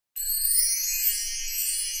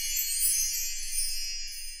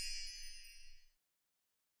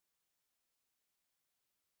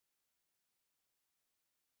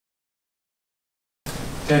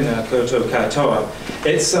Tēnā koutou katoa.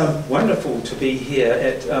 It's wonderful to be here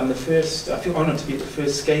at the first, I feel honoured to be at the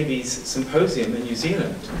first Scabies Symposium in New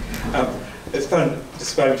Zealand. It's fun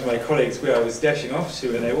describing to my colleagues where I was dashing off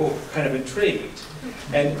to, and they were all kind of intrigued.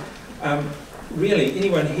 And really,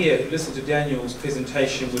 anyone here who listened to Daniel's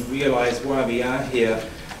presentation would realise why we are here.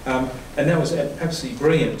 And that was an absolutely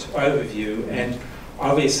brilliant overview. And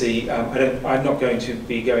obviously, I'm not going to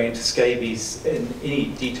be going into scabies in any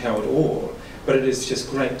detail at all, but it is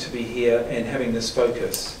just great to be here and having this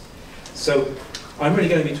focus. So I'm really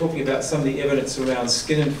going to be talking about some of the evidence around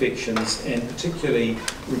skin infections and particularly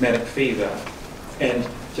rheumatic fever. And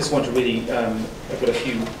just want to really, I've got a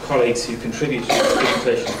few colleagues who contribute to this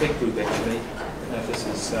presentation, a big group actually. I don't know if this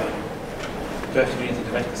is, do I have to do anything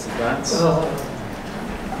to make this advance?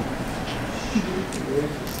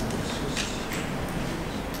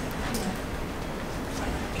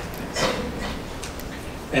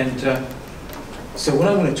 And so what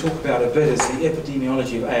I want to talk about a bit is the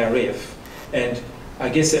epidemiology of ARF, and I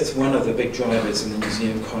guess that's one of the big drivers in the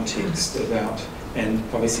museum context about, and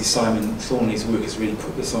obviously Simon Thornley's work has really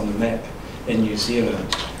put this on the map in New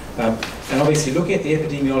Zealand. And obviously looking at the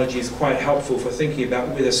epidemiology is quite helpful for thinking about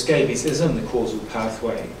whether scabies is in the causal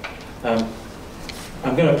pathway.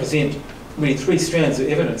 I'm going to present really 3 strands of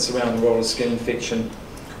evidence around the role of skin infection.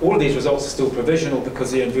 All of these results are still provisional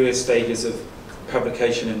because they're in various stages of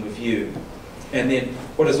publication and review. And then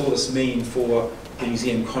what does all this mean for the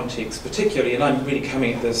museum context particularly, and I'm really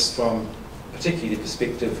coming at this from particularly the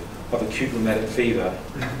perspective of acute rheumatic fever.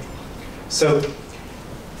 So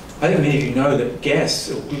I think many of you know that gas,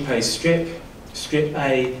 or group A strep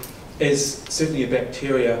A, is certainly a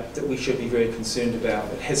bacteria that we should be very concerned about.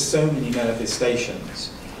 It has so many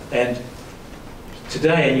manifestations. And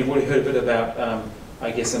today, and you've already heard a bit about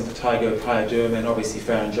I guess impetigo, pyoderma, and obviously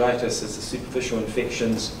pharyngitis as the superficial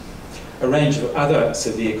infections, a range of other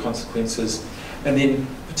severe consequences, and then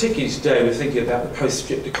particularly today we're thinking about the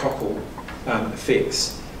post-streptococcal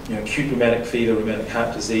effects, acute rheumatic fever, rheumatic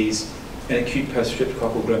heart disease, and acute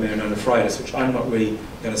post-streptococcal glomerulonephritis, which I'm not really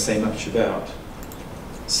going to say much about.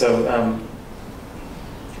 So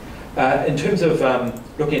in terms of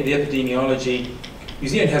looking at the epidemiology, New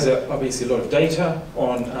Zealand has obviously a lot of data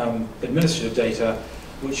on administrative data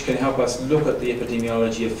which can help us look at the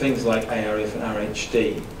epidemiology of things like ARF and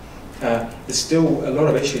RHD. There's still a lot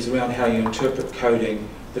of issues around how you interpret coding,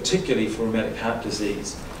 particularly for rheumatic heart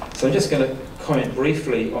disease. So I'm just going to comment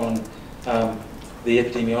briefly on the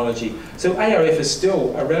epidemiology. So ARF is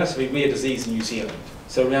still a relatively rare disease in New Zealand,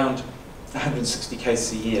 so around 160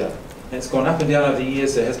 cases a year. And it's gone up and down over the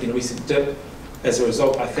years. There has been a recent dip as a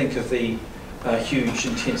result, I think, of the huge,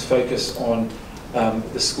 intense focus on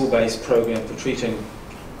the school-based program for treating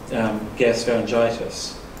gas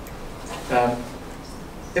pharyngitis.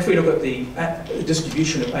 If we look at the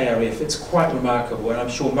distribution of ARF, it's quite remarkable, and I'm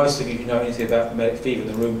sure most of you who know anything about rheumatic fever in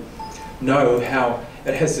the room know how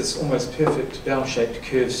it has this almost perfect bell-shaped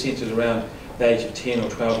curve centred around the age of 10 or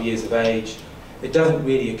 12 years of age. It doesn't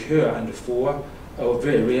really occur under 4, or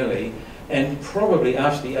very rarely, and probably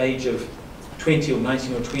after the age of 20 or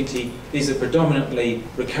 19 or 20, these are predominantly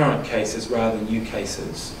recurrent cases rather than new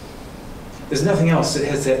cases. There's nothing else that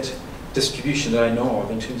has that distribution that I know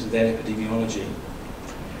of in terms of that epidemiology.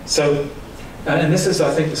 So, and this is,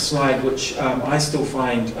 I think, the slide which I still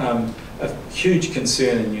find a huge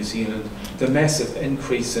concern in New Zealand, the massive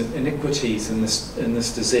increase in iniquities in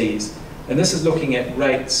this disease. And this is looking at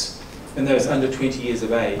rates in those under 20 years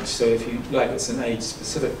of age. So if you like, it's an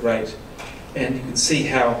age-specific rate. And you can see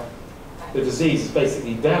how the disease has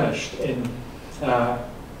basically vanished in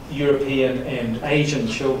European and Asian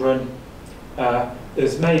children.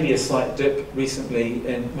 There's maybe a slight dip recently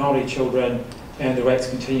in Māori children, and the rates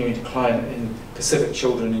continuing to climb in Pacific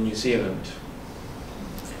children in New Zealand.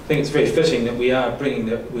 I think it's very fitting that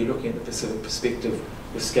we're looking at the Pacific perspective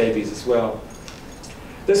with scabies as well.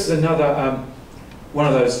 This is another one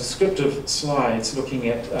of those descriptive slides looking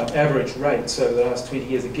at average rates over the last 20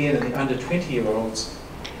 years, again in the under 20-year-olds.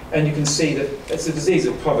 And you can see that it's a disease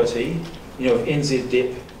of poverty, of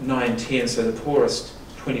NZ-DEP 9-10, so the poorest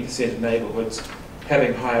 20% of neighbourhoods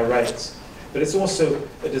having higher rates. But it's also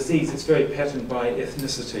a disease that's very patterned by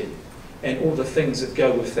ethnicity and all the things that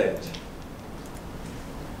go with that.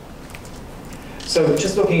 So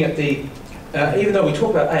just looking at the, even though we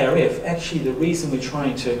talk about ARF, actually the reason we're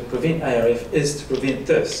trying to prevent ARF is to prevent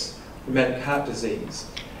this, rheumatic heart disease.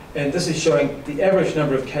 And this is showing the average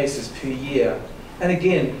number of cases per year. And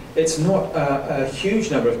again, it's not a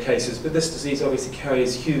huge number of cases, but this disease obviously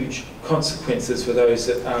carries huge consequences for those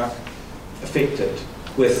that are affected,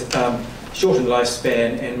 with shortened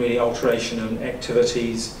lifespan and really alteration in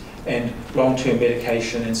activities, and long-term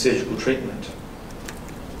medication and surgical treatment.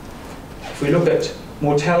 If we look at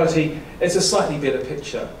mortality, it's a slightly better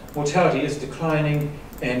picture. Mortality is declining,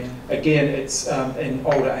 and again, it's in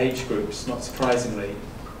older age groups, not surprisingly.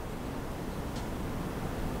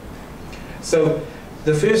 So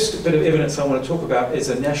the first bit of evidence I want to talk about is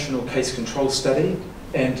a national case control study,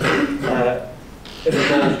 and it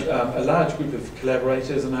involved a large group of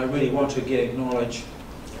collaborators, and I really want to again acknowledge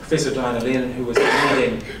Professor Diana Lennon, who was a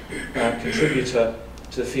leading contributor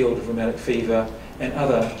to the field of rheumatic fever and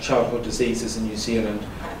other childhood diseases in New Zealand,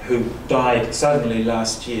 who died suddenly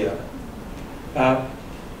last year.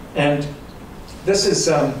 And this is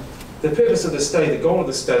the purpose of the study. The goal of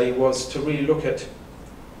the study was to really look at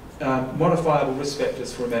modifiable risk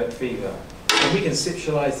factors for rheumatic fever. And we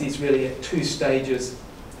conceptualize these really at two stages: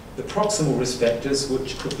 the proximal risk factors,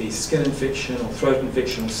 which could be skin infection or throat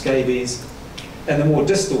infection or scabies, and the more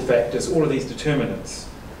distal factors, all of these determinants.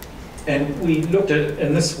 And we looked at it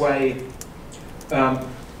in this way.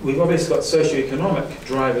 We've obviously got socioeconomic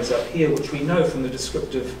drivers up here, which we know from the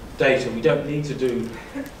descriptive data. We don't need to do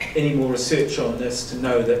any more research on this to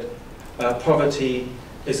know that poverty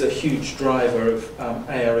is a huge driver of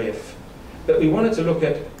ARF. But we wanted to look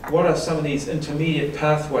at what are some of these intermediate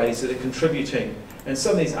pathways that are contributing, and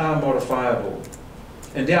some of these are modifiable.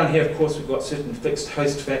 And down here, of course, we've got certain fixed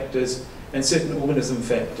host factors and certain organism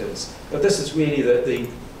factors. But this is really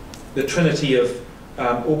the trinity of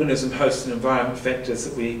organism, host, and environment factors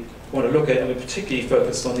that we want to look at, and we're particularly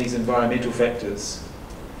focused on these environmental factors.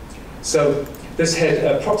 So this had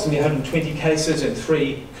approximately 120 cases and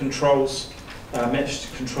 3 controls,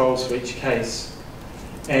 matched controls for each case.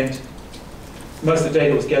 And most of the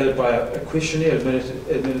data was gathered by a questionnaire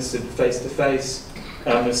administered face-to-face,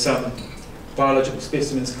 with some biological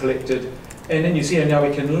specimens collected. And in New Zealand now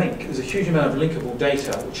we can link. There's a huge amount of linkable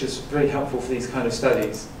data, which is very helpful for these kind of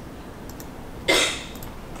studies.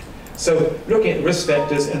 So looking at risk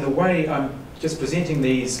factors, and the way I'm just presenting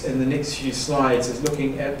these in the next few slides is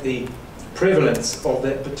looking at the prevalence of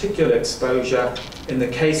that particular exposure in the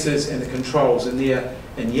cases and the controls, and there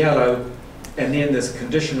in yellow, and then there's a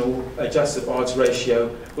conditional adjusted odds ratio,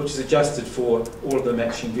 which is adjusted for all of the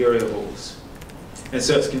matching variables. And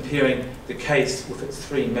so it's comparing the case with its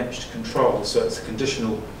 3 matched controls, so it's a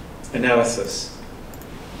conditional analysis.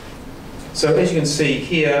 So as you can see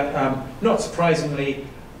here, not surprisingly,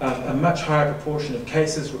 a much higher proportion of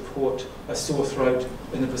cases report a sore throat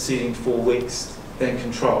in the preceding 4 weeks than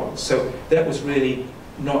controls. So that was really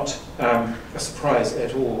not a surprise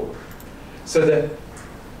at all. So the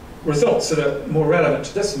results that are more relevant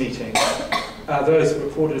to this meeting are those that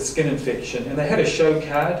reported a skin infection. And they had a show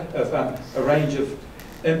card of a range of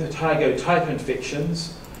impetigo type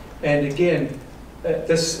infections. And again,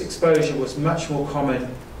 this exposure was much more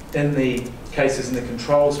common in the cases in the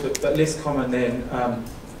controls, but less common than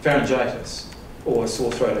pharyngitis, or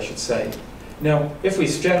sore throat, I should say. Now, if we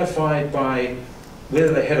stratified by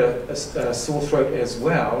whether they had a sore throat as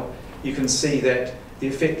well, you can see that the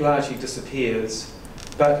effect largely disappears.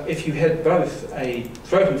 But if you had both a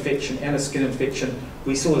throat infection and a skin infection,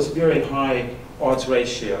 we saw this very high odds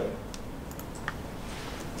ratio.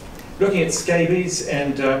 Looking at scabies,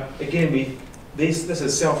 and again, this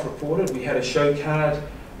is self-reported. We had a show card.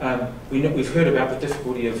 We've heard about the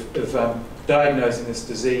difficulty of diagnosing this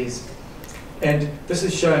disease, and this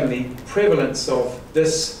is showing the prevalence of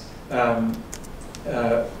this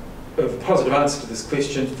of positive answer to this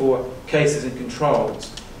question for cases and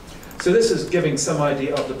controls. So this is giving some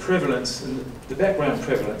idea of the prevalence and the background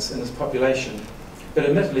prevalence in this population. But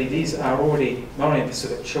admittedly, these are already Maori and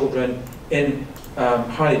Pacific children in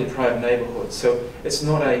highly deprived neighbourhoods. So it's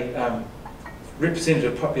not a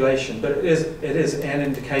representative population, but it is an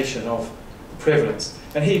indication of the prevalence.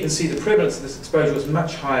 And here you can see the prevalence of this exposure was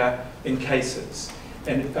much higher in cases,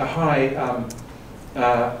 and a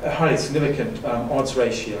highly significant odds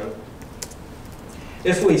ratio.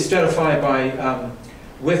 If we stratify by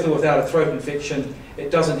with or without a throat infection,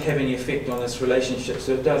 it doesn't have any effect on this relationship,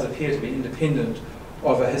 so it does appear to be independent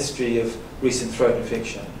of a history of recent throat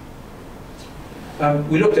infection.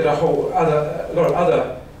 We looked at a lot of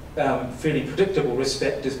other fairly predictable risk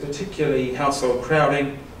factors, particularly household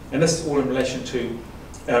crowding, and this is all in relation to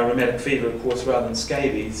rheumatic fever, of course, rather than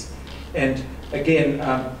scabies. And again,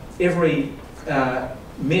 every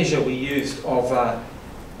measure we used of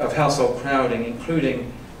household crowding,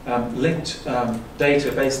 including linked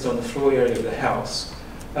data based on the floor area of the house,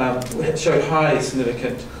 showed highly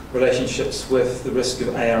significant relationships with the risk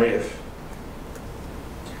of ARF.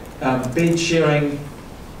 Bed sharing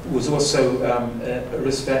was also a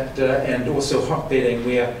risk factor, and also hot bedding,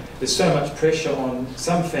 where there's so much pressure on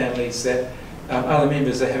some families that other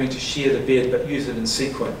members are having to share the bed but use it in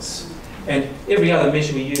sequence. And every other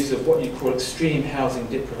measure we use of what you call extreme housing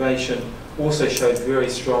deprivation also showed very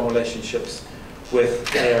strong relationships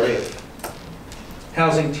with ARF.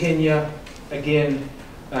 Housing tenure, again,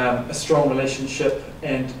 a strong relationship,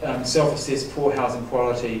 and self-assessed poor housing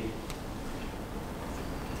quality.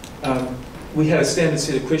 We had a standard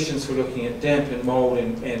set of questions for looking at damp and mould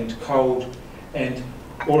and cold, and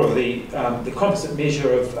all of the composite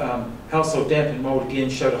measure of household damp and mould again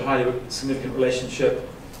showed a highly significant relationship,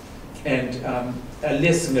 and a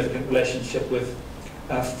less significant relationship with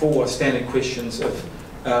 4 standard questions of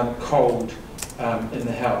cold in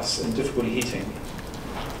the house and difficulty heating.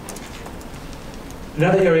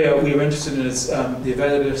 Another area we were interested in is the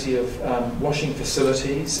availability of washing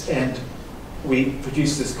facilities, and we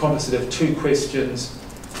produced this composite of 2 questions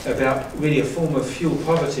about really a form of fuel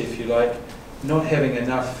poverty, if you like, not having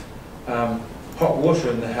enough hot water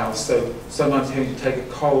in the house, so sometimes having to take a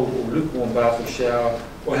cold or lukewarm bath or shower,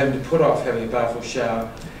 or having to put off having a bath or shower,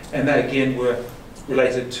 and they again were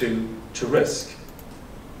related to risk.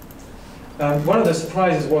 One of the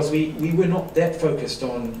surprises was we were not that focused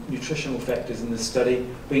on nutritional factors in this study.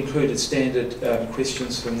 We included standard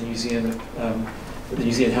questions from the New Zealand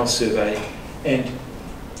Health Survey, and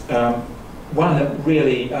one that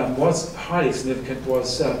really was highly significant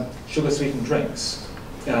was sugar-sweetened drinks,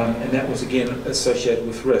 and that was again associated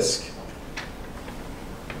with risk.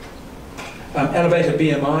 Elevated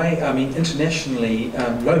BMI, I mean internationally,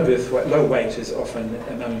 low weight is often,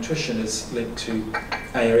 malnutrition is linked to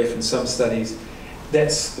ARF in some studies.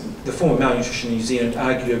 That's the form of malnutrition in New Zealand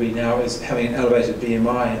arguably now is having an elevated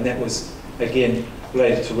BMI, and that was again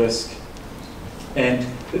related to risk. And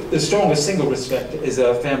the strongest single risk factor is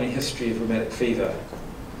a family history of rheumatic fever.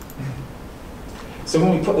 So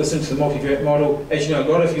when we put this into the multivariate model, as you know, a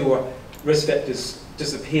lot of your risk factors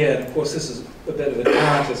disappear, and of course this is a bit of an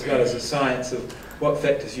art as well as a science of what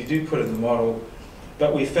factors you do put in the model,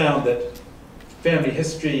 but we found that family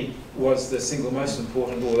history was the single most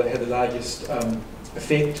important, or that had the largest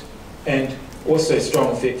effect, and also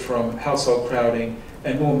strong effect from household crowding,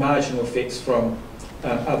 and more marginal effects from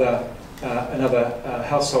another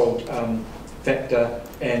household factor,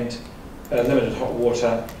 and limited hot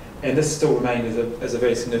water, and this still remained as a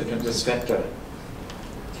very significant risk factor.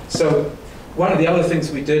 So one of the other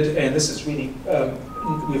things we did, and this is really,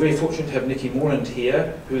 we're very fortunate to have Nikki Moreland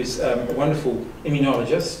here, who is a wonderful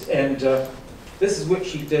immunologist, and this is what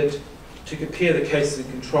she did to compare the cases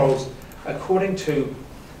and controls according to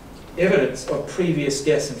evidence of previous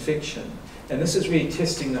gas infection. And this is really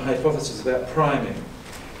testing the hypothesis about priming.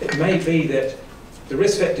 It may be that the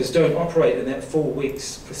risk factors don't operate in that 4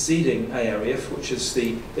 weeks preceding ARF, which is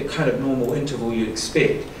the kind of normal interval you'd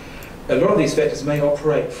expect. A lot of these factors may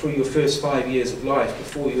operate through your first 5 years of life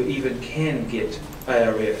before you even can get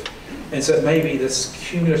ARF. And so it may be this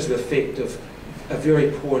cumulative effect of a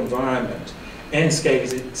very poor environment and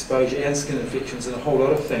scabies exposure and skin infections and a whole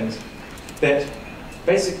lot of things that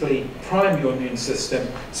basically prime your immune system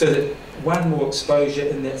so that one more exposure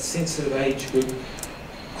in that sensitive age group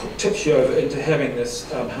tips you over into having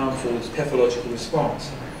this harmful, this pathological response.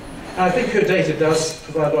 And I think her data does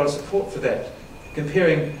provide a lot of support for that,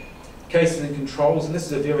 comparing cases and controls, and this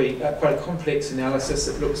is a very quite a complex analysis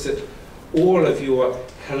that looks at all of your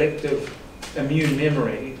collective immune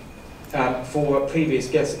memory for previous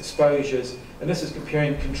gas exposures, and this is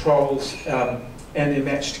comparing controls and their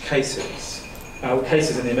matched cases,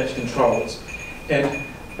 cases and their matched controls. And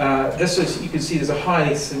this is, you can see there's a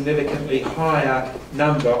highly significantly higher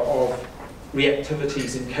number of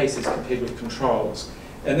reactivities in cases compared with controls.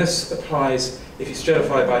 And this applies if you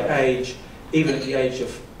stratify by age, even at the age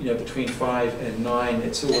of between 5 and 9,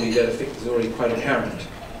 it's already, that effect is already quite apparent.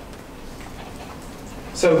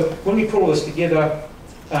 So when we put all this together,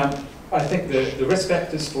 I think the risk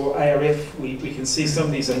factors for ARF, we can see some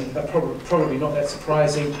of these are probably not that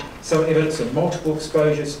surprising. Some evidence of multiple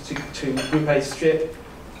exposures to group A strep,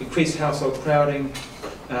 increased household crowding,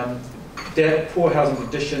 poor housing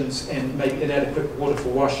conditions, and maybe inadequate water for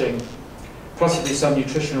washing, possibly some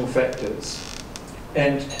nutritional factors.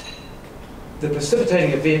 And the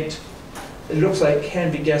precipitating event, it looks like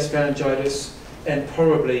can be gasopharyngitis and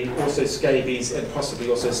probably also scabies and possibly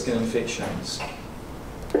also skin infections.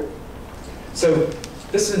 So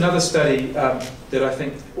this is another study that I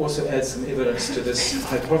think also adds some evidence to this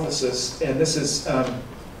hypothesis, and this is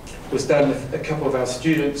was done with a couple of our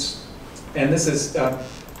students, and this is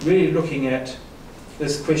really looking at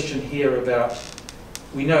this question here about,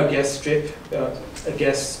 we know gas strep,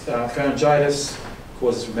 pharyngitis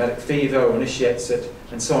causes rheumatic fever or initiates it,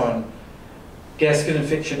 and so on. Gas skin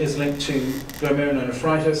infection is linked to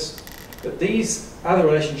glomerulonephritis, But these other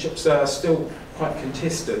relationships are still quite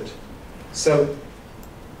contested. So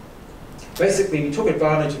basically, we took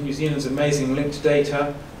advantage of New Zealand's amazing linked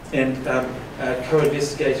data and a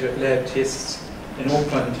co-investigator at lab tests in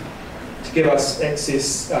Auckland to give us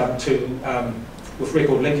access with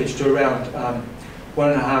record linkage to around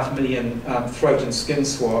 1.5 million throat and skin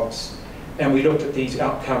swabs. And we looked at these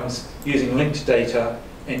outcomes using linked data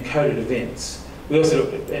and coded events. We also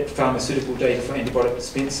looked at pharmaceutical data for antibiotic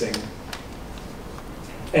dispensing.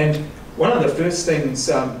 And one of the first things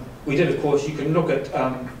we did, of course, you can look at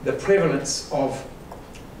the prevalence of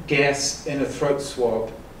gas in a throat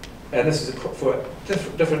swab. And this is for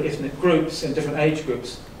different ethnic groups and different age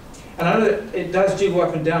groups. And I know that it does jiggle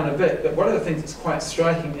up and down a bit, but one of the things that's quite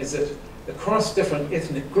striking is that across different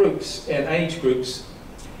ethnic groups and age groups,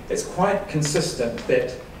 it's quite consistent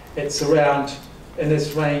that it's around, in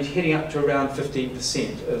this range, heading up to around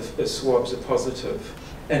 15% of swabs are positive.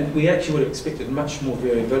 And we actually would have expected much more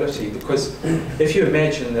variability, because if you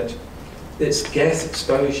imagine that it's gas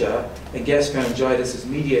exposure and gastroenteritis is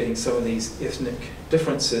mediating some of these ethnic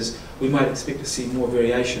differences, we might expect to see more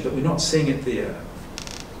variation, but we're not seeing it there.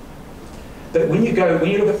 But when you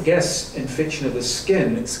look at gas infection of the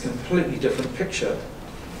skin, it's a completely different picture.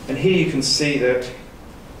 And here you can see that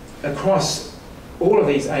across all of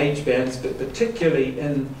these age bands, but particularly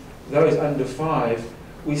in those under 5,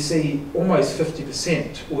 we see almost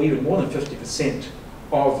 50%, or even more than 50%,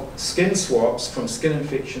 of skin swabs from skin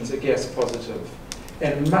infections are gas positive,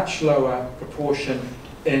 and much lower proportion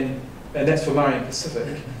and that's for Marian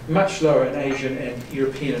Pacific, much lower in Asian and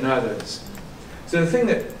European and others. So the thing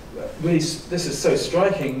that really this is so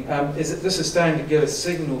striking is that this is starting to give a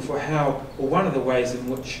signal for how, or one of the ways in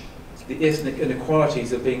which the ethnic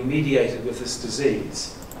inequalities are being mediated with this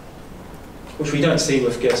disease, which we don't see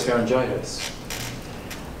with gasopharyngitis.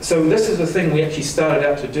 So this is the thing we actually started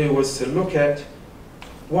out to do, was to look at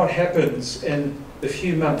what happens in the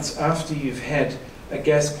few months after you've had a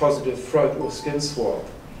gas-positive throat or skin swab.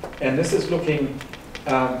 And this is looking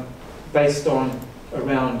based on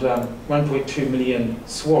around 1.2 million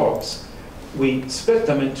swabs. We split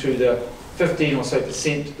them into the 15 or so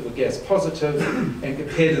percent that were gas positive and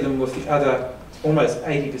compared them with the other almost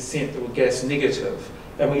 80% that were gas negative.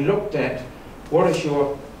 And we looked at what is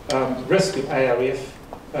your risk of ARF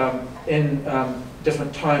in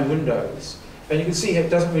different time windows. And you can see it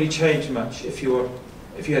doesn't really change much if you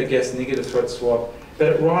had a gas negative throat swab,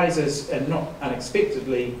 but it rises, and not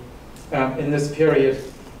unexpectedly, in this period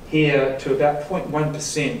here to about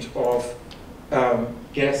 0.1% of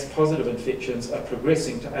gas-positive infections are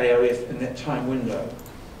progressing to ARF in that time window.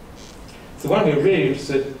 So one we're really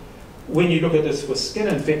interested, when you look at this for skin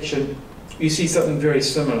infection, you see something very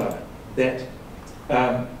similar, that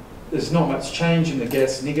there's not much change in the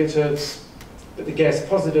gas negatives, but the gas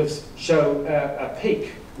positives show a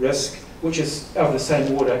peak risk, which is of the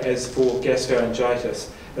same order as for gasopharyngitis,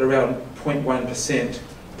 at around 0.1%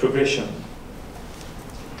 progression.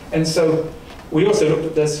 And so we also looked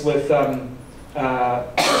at this with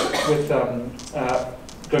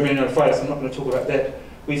glomerulonephritis. I'm not going to talk about that.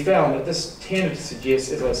 We found that this tended to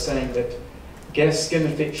suggest, as I was saying, that gas skin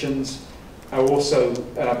infections are also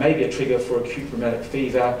maybe a trigger for acute rheumatic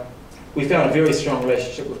fever. We found a very strong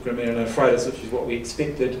relationship with glomerulonephritis, which is what we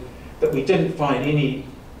expected, but we didn't find any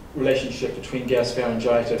relationship between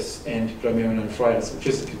gasopharyngitis and glomerulonephritis, which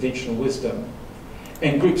is the conventional wisdom.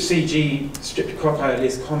 And group CG streptococci are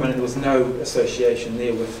less common, and there was no association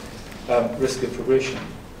there with risk of progression.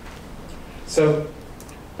 So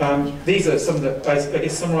these are some of the, I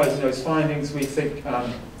guess, summarising those findings. We think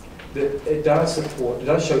that it does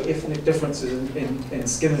show ethnic differences in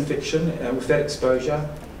skin infection with that exposure.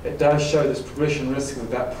 It does show this progression risk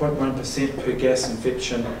of about 0.1% per gas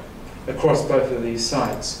infection across both of these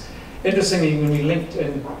sites. Interestingly, when we linked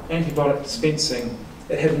in antibiotic dispensing,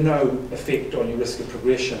 it had no effect on your risk of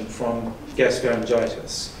progression from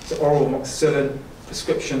gasopharyngitis. So oral amoxicillin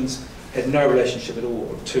prescriptions had no relationship at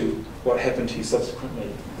all to what happened to you subsequently.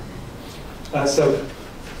 So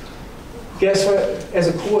gas as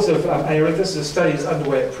a cause of ARF, this is a study that's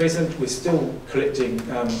underway at present. We're still collecting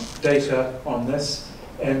data on this.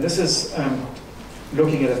 And this is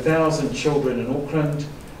looking at 1,000 children in Auckland.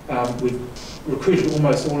 We've recruited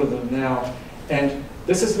almost all of them now. And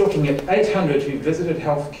this is looking at 800 who visited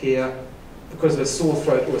healthcare because of a sore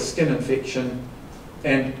throat or a skin infection.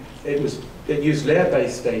 And it used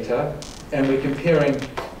lab-based data. And we're comparing,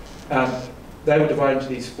 they were divided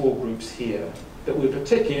into these 4 groups here. But we're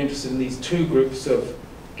particularly interested in these 2 groups of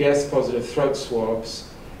gas-positive throat swabs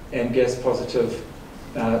and gas-positive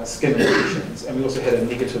skin infections, and we also had a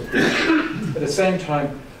negative group. At the same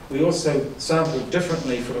time, we also sampled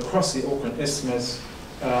differently from across the Auckland Isthmus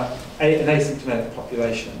an asymptomatic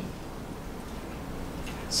population.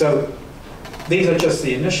 So these are just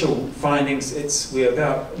the initial findings. We're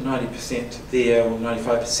about 90% there, or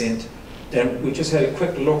 95%, and we just had a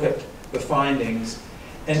quick look at the findings.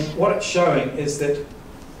 And what it's showing is that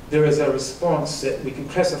there is a response that we can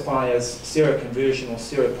classify as seroconversion or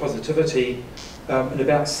seropositivity in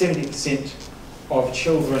about 70% of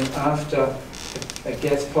children after a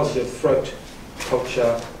gas-positive throat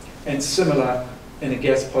culture, and similar in a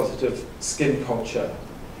gas-positive skin culture.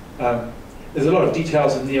 There's a lot of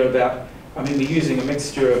details in there about, I mean, we're using a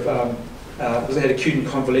mixture of, because they had acute and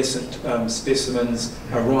convalescent specimens,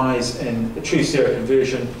 a rise and a true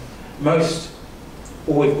seroconversion.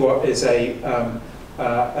 All we've got is a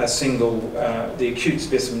single, the acute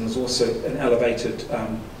specimen is also an elevated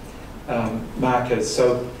markers.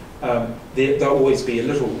 So they'll always be a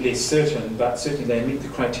little less certain, but certainly they meet the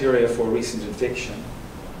criteria for a recent infection.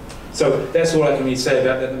 So that's all I can really say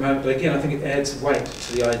about that at the moment. But again, I think it adds weight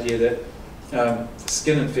to the idea that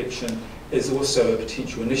skin infection is also a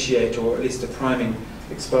potential initiator, or at least a priming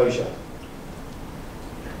exposure.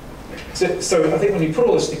 So I think when you put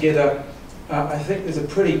all this together, I think there's a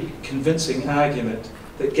pretty convincing argument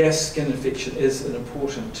that gas skin infection is an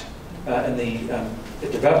important in the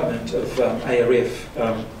development of ARF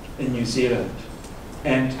in New Zealand.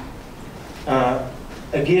 And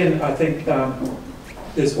again, I think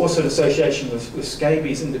there's also an association with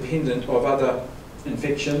scabies independent of other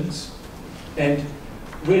infections. And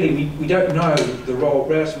really, we don't know the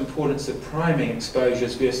relative importance of priming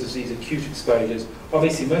exposures versus these acute exposures.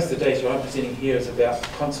 Obviously, most of the data I'm presenting here is about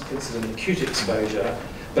consequences of an acute exposure,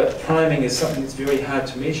 but priming is something that's very hard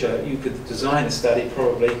to measure. You could design a study,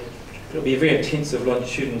 probably. It'll be a very intensive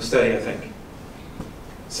longitudinal study, I think.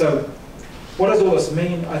 So, what does all this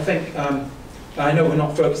mean? I think, I know we're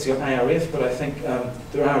not focusing on ARF, but I think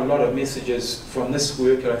there are a lot of messages from this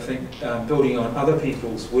work, and I think building on other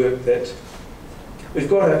people's work, that we've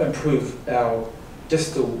got to improve our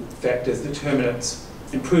distal factors, determinants.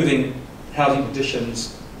 Improving housing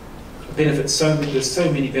conditions benefits there's so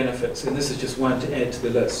many benefits, and this is just one to add to the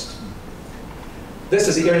list. This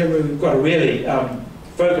is the area where we've got to really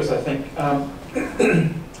focus, I think.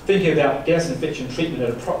 Thinking about gas infection treatment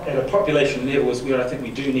at a population level is where I think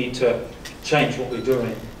we do need to change what we're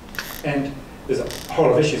doing. And there's a whole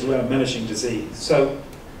lot of issues around managing disease. So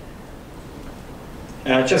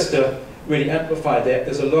just to really amplify that,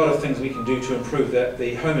 there's a lot of things we can do to improve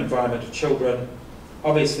the home environment of children.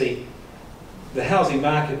 Obviously, the housing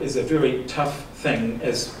market is a very tough thing,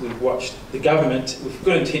 as we've watched the government, with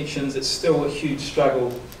good intentions, it's still a huge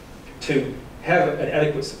struggle to have an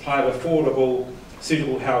adequate supply of affordable,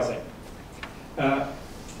 suitable housing.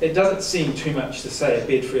 It doesn't seem too much to say a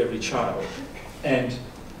bed for every child. And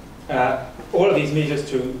all of these measures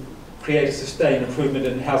to create a sustained improvement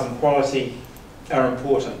in housing quality are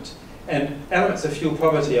important. And elements of fuel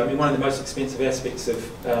poverty, I mean, one of the most expensive aspects of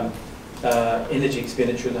energy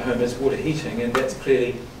expenditure in the home is water heating, and that's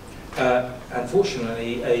clearly,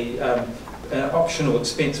 unfortunately, an optional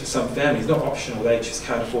expense for some families. Not optional, they just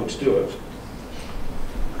can't afford to do it.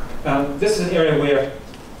 This is an area where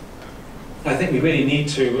I think we really need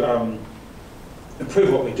to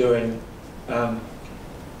improve what we're doing.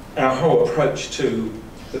 Our whole approach to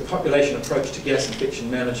the population approach to gas infection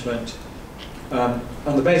management.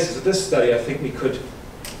 On the basis of this study, I think we could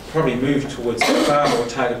probably move towards a far more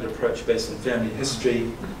targeted approach based on family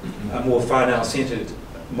history, a more finale-centered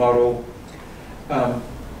model. I'm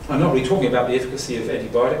not really talking about the efficacy of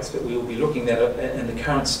antibiotics, but we will be looking at it in the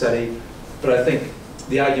current study. But I think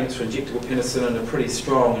the arguments for injectable penicillin are pretty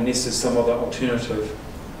strong unless there's some other alternative.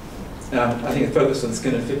 I think the focus on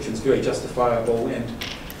skin infection is very justifiable, and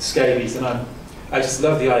scabies, and I just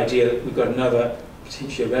love the idea that we've got another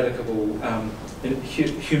potentially eradicable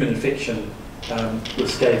human infection with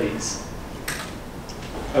scabies.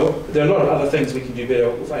 There are a lot of other things we can do better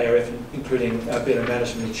with ARF, including better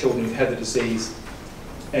management of children who've had the disease.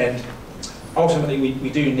 And ultimately, we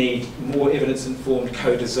do need more evidence-informed,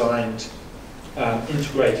 co-designed,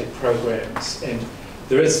 integrated programs. And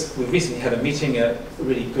we've recently had a meeting, a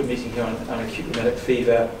really good meeting here on acute rheumatic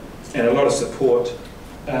fever, and a lot of support.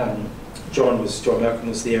 John Malcolm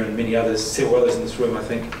was there, and many others, several others in this room, I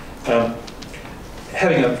think.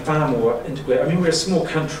 Having a far more integrated, I mean, we're a small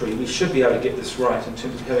country, we should be able to get this right in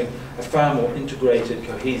terms of having a far more integrated,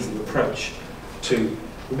 cohesive approach to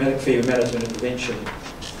rheumatic fever management and prevention.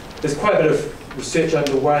 There's quite a bit of research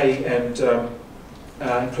underway, and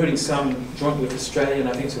including some jointly with Australia, and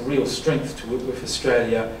I think it's a real strength to work with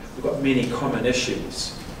Australia. We've got many common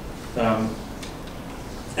issues. And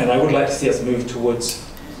I would like to see us move towards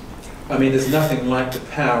I mean, there's nothing like the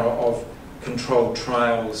power of controlled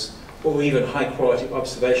trials or even high-quality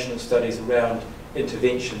observational studies around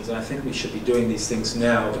interventions, and I think we should be doing these things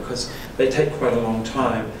now because they take quite a long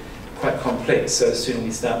time, quite complex, so the sooner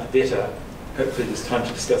we start the better. Hopefully there's time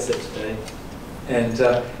to discuss that today. And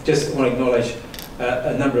just want to acknowledge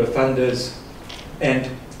a number of funders and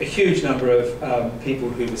a huge number of people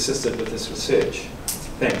who've assisted with this research.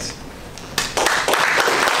 Thanks.